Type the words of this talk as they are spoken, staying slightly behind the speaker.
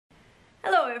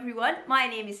Hello everyone, my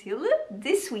name is Hilde,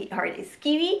 this sweetheart is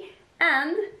Kiwi,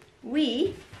 and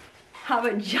we have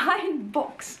a giant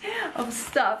box of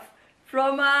stuff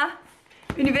from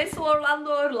Universal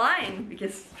Orlando line,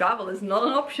 because travel is not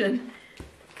an option.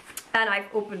 And I've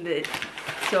opened it,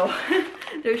 so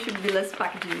there should be less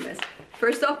packaging mess.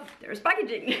 First up, there's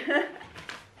packaging.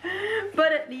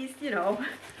 But at least, you know,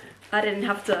 I didn't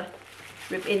have to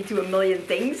rip into a million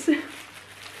things.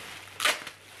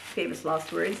 Famous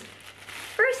last words.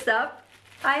 First up,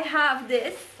 I have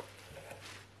this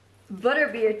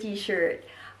Butterbeer t-shirt.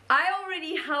 I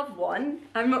already have one,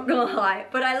 I'm not gonna lie,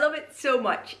 but I love it so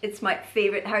much. It's my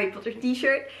favorite Harry Potter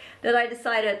t-shirt that I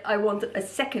decided I wanted a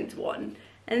second one.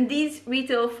 And these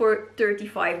retail for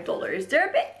 $35. They're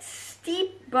a bit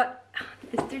steep, but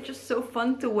they're just so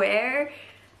fun to wear.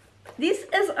 This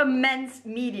is a men's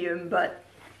medium, but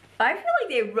I feel like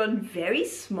they run very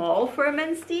small for a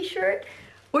men's t-shirt,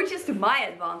 which is to my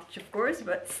advantage, of course,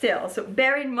 but still. So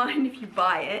bear in mind if you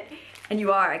buy it and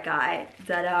you are a guy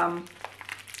that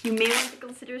you may want to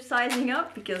consider sizing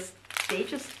up, because they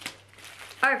just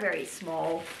are very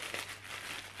small.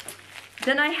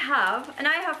 Then I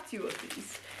have two of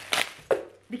these,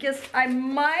 because I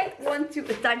might want to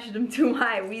attach them to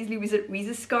my Weasley Wizard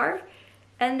Wheezes scarf.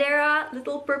 And they're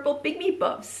little purple pygmy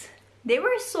puffs. They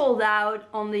were sold out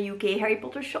on the UK Harry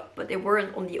Potter shop, but they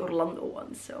weren't on the Orlando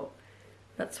one, so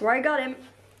that's where I got him.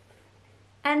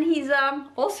 And he's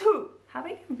also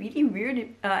having a really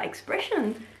weird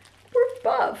expression. Poor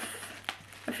puff.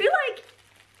 I feel like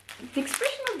the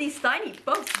expression of these tiny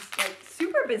puffs is like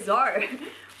super bizarre.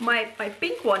 My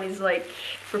pink one is like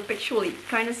perpetually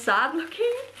kind of sad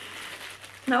looking.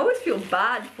 And I always feel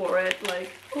bad for it,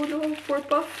 like, oh no, poor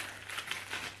puff.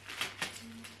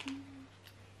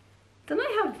 Then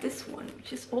I have this one,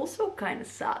 which is also kind of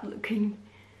sad looking.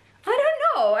 I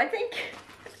don't know, I think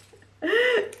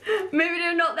maybe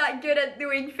they're not that good at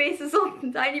doing faces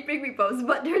on tiny pygmy puffs,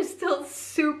 but they're still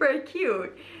super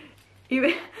cute.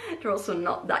 Even they're also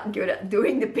not that good at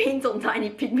doing the paint on tiny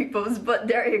pygmy puffs, but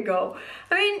there you go.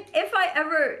 I mean, if I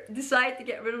ever decide to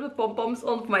get rid of the pom-poms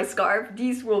on my scarf,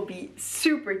 these will be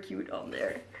super cute on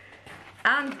there.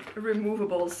 And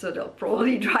removable, so they'll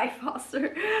probably dry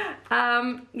faster.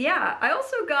 Yeah, I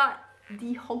also got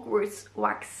the Hogwarts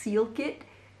wax seal kit,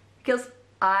 because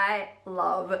I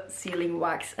love sealing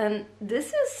wax, and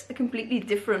this is a completely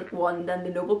different one than the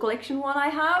Noble Collection one I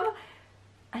have.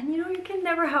 And you know, you can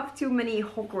never have too many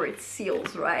Hogwarts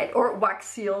seals, right? Or wax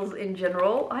seals in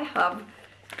general. I have,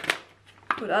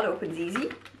 oh, that opens easy.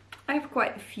 I have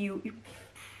quite a few. You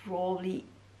probably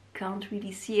can't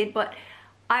really see it, but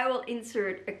I will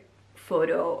insert a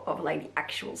photo of like the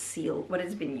actual seal, what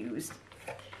has been used.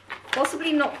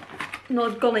 Possibly not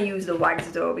gonna use the wax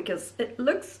though, because it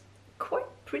looks quite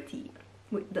pretty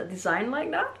with the design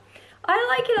like that.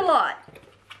 I like it a lot.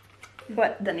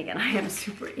 But then again, I am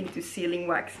super into sealing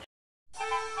wax.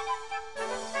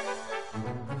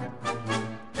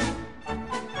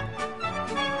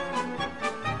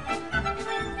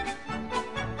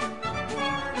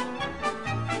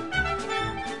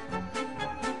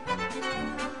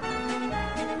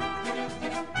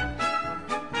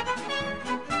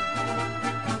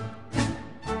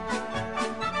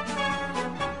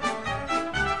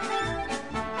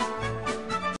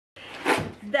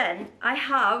 Then I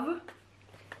have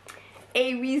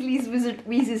a Weasley's Wizard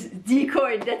Wheezes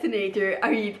decoy detonator. I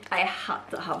mean, I had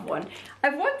to have one.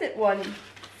 I've wanted one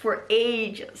for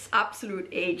ages, absolute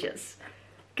ages.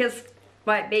 Because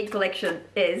my main collection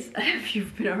is, if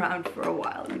you've been around for a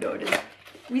while, you know this,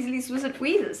 Weasley's Wizard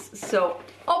Wheezes. So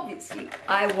obviously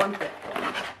I wanted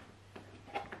one.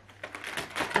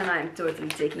 And I'm totally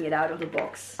taking it out of the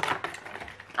box.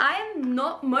 I am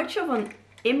not much of an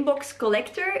inbox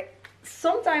collector.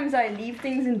 Sometimes I leave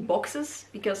things in boxes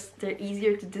because they're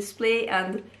easier to display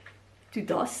and to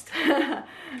dust.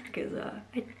 Because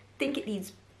I think it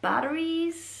needs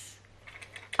batteries.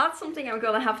 That's something I'm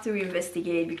gonna have to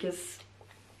investigate, because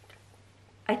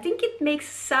I think it makes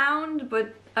sound,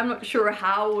 but I'm not sure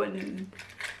how, and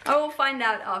I will find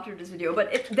out after this video.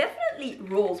 But it definitely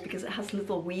rolls because it has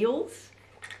little wheels.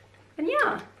 And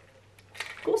yeah,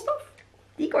 cool stuff.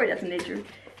 Decoy detonator.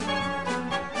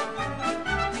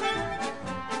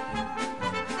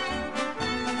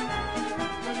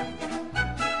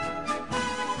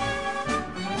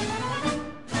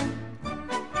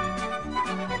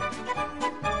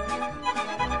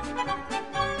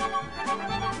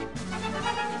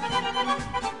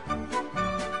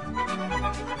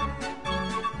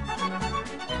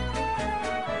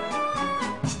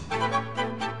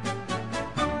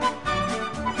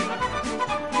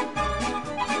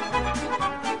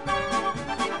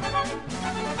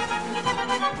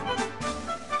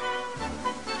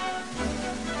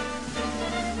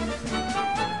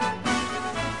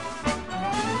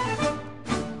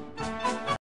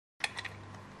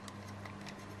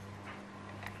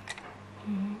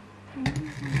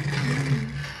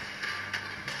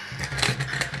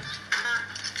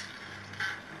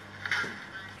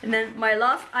 And then my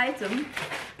last item,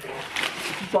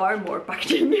 bar more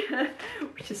packaging,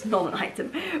 which is not an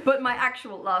item, but my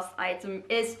actual last item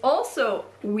is also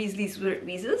Weasley's Weird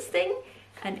Weasels thing,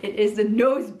 and it is the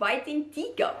nose biting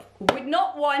teacup. Would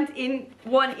not want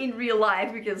one in real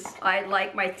life because I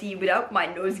like my tea without my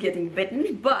nose getting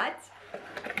bitten, but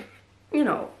you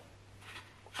know,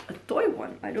 a toy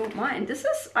one, I don't mind. This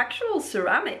is actual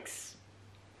ceramics.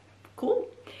 Cool.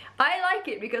 I like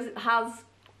it because it has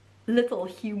little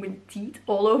human teeth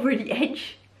all over the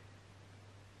edge.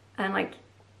 And like,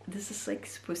 this is like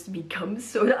supposed to be gums,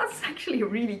 so that's actually a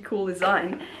really cool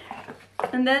design.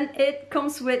 And then it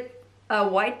comes with a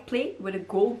white plate with a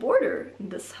gold border.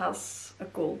 And this has a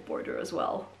gold border as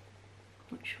well.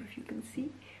 Not sure if you can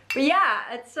see. But yeah,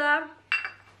 it's a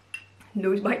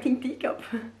nose biting teacup.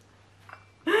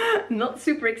 Not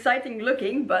super exciting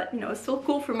looking, but you know, still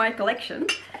cool for my collection.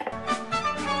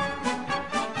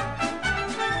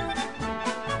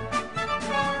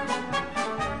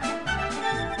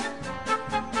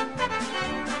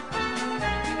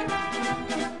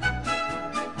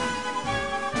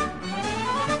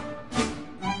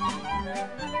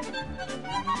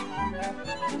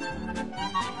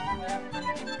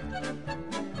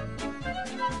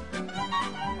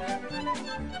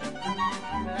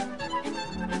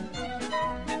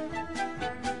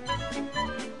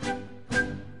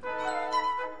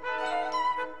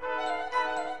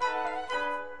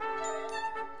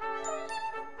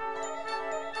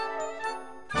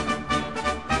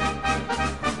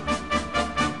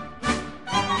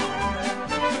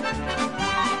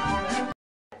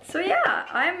 So yeah,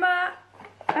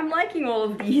 I'm liking all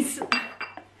of these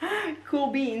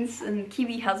cool beans, and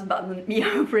Kiwi has abandoned me,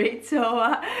 I'm afraid, so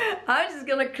I'm just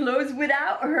gonna close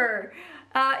without her.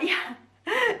 Yeah,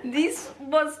 this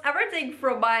was everything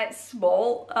from my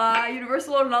small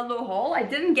Universal Orlando haul. I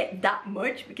didn't get that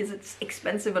much because it's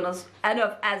expensive enough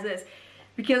as is,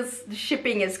 because the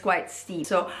shipping is quite steep.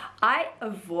 So I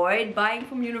avoid buying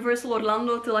from Universal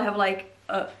Orlando till I have like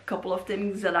a couple of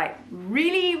things that I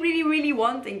really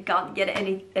want and can't get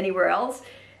anywhere else.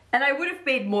 And I would have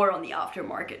paid more on the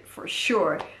aftermarket for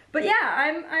sure. But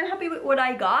yeah, I'm happy with what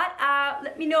I got.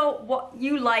 Let me know what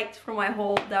you liked from my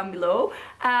haul down below.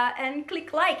 And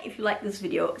click like if you like this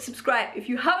video. Subscribe if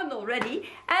you haven't already.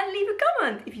 And leave a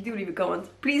comment if you do leave a comment.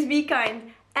 Please be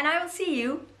kind. And I will see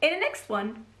you in the next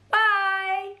one.